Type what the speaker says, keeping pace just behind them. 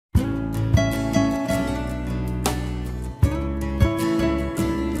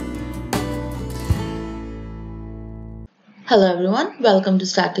Hello everyone, welcome to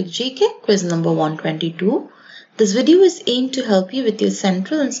Static GK quiz number 122. This video is aimed to help you with your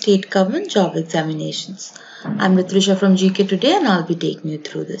central and state government job examinations. I'm Ritrisha from GKToday and I'll be taking you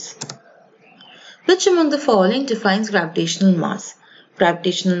through this. Which among the following defines gravitational mass?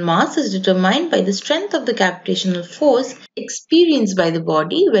 Gravitational mass is determined by the strength of the gravitational force experienced by the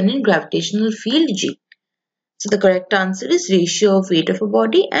body when in gravitational field G. So the correct answer is ratio of weight of a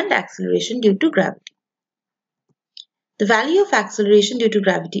body and acceleration due to gravity. The value of acceleration due to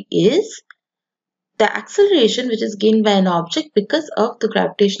gravity is the acceleration which is gained by an object because of the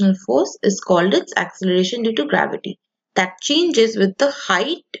gravitational force is called its acceleration due to gravity. That changes with the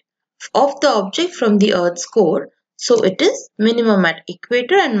height of the object from the Earth's core. So it is minimum at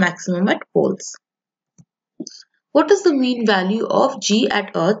equator and maximum at poles. What is the mean value of G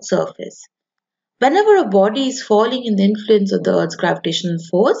at Earth's surface? Whenever a body is falling in the influence of the Earth's gravitational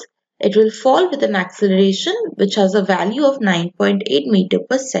force, it will fall with an acceleration which has a value of 9.8 meter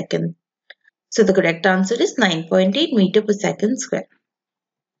per second. So the correct answer is 9.8 meter per second square.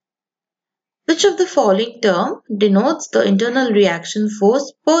 Which of the following term denotes the internal reaction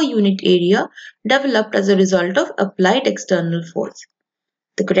force per unit area developed as a result of applied external force?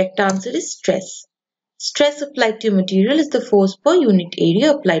 The correct answer is stress. Stress applied to a material is the force per unit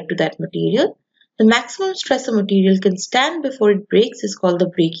area applied to that material. The maximum stress a material can stand before it breaks is called the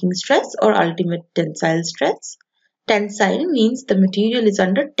breaking stress or ultimate tensile stress. Tensile means the material is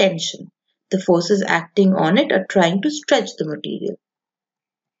under tension. The forces acting on it are trying to stretch the material.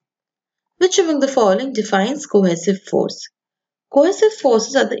 Which among the following defines cohesive force? Cohesive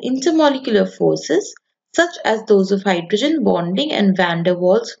forces are the intermolecular forces such as those of hydrogen bonding and van der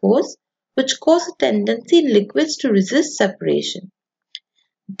Waals force, which cause a tendency in liquids to resist separation.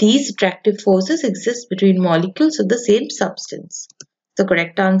 These attractive forces exist between molecules of the same substance. The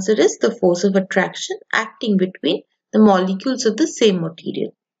correct answer is the force of attraction acting between the molecules of the same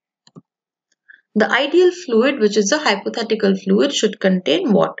material. The ideal fluid, which is a hypothetical fluid, should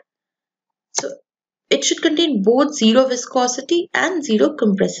contain what? So, it should contain both zero viscosity and zero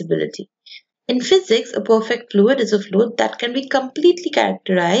compressibility. In physics, a perfect fluid is a fluid that can be completely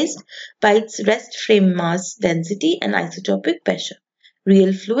characterized by its rest frame mass density and isotopic pressure.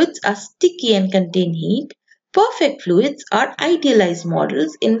 Real fluids are sticky and contain heat. Perfect fluids are idealized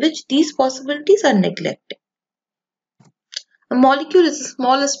models in which these possibilities are neglected. A molecule is the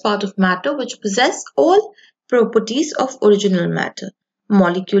smallest part of matter which possesses all properties of original matter. A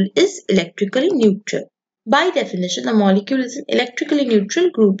molecule is electrically neutral. By definition, a molecule is an electrically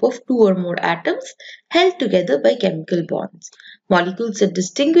neutral group of two or more atoms held together by chemical bonds. Molecules are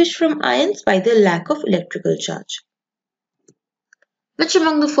distinguished from ions by their lack of electrical charge. Which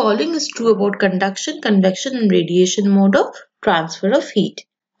among the following is true about conduction, convection, and radiation mode of transfer of heat?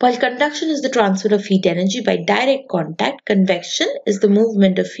 While conduction is the transfer of heat energy by direct contact, convection is the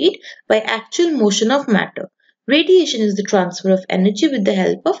movement of heat by actual motion of matter. Radiation is the transfer of energy with the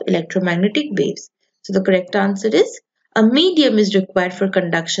help of electromagnetic waves. So the correct answer is a medium is required for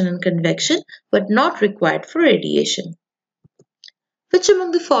conduction and convection but not required for radiation. Which among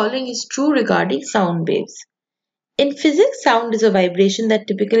the following is true regarding sound waves? In physics, sound is a vibration that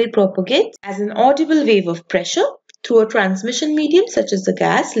typically propagates as an audible wave of pressure through a transmission medium such as the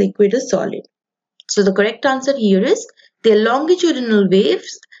gas, liquid, or solid. So the correct answer here is their longitudinal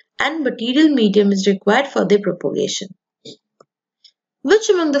waves and material medium is required for their propagation. Which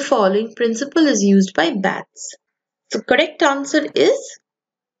among the following principle is used by bats? The correct answer is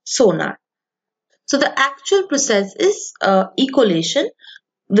sonar. So the actual process is echolation,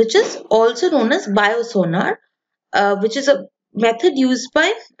 which is also known as biosonar, which is a method used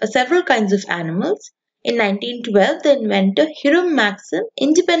by several kinds of animals. In 1912, the inventor Hiram Maxim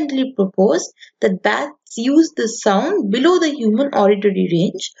independently proposed that bats use the sound below the human auditory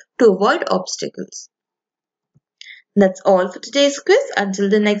range to avoid obstacles. That's all for today's quiz. Until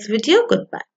the next video, goodbye.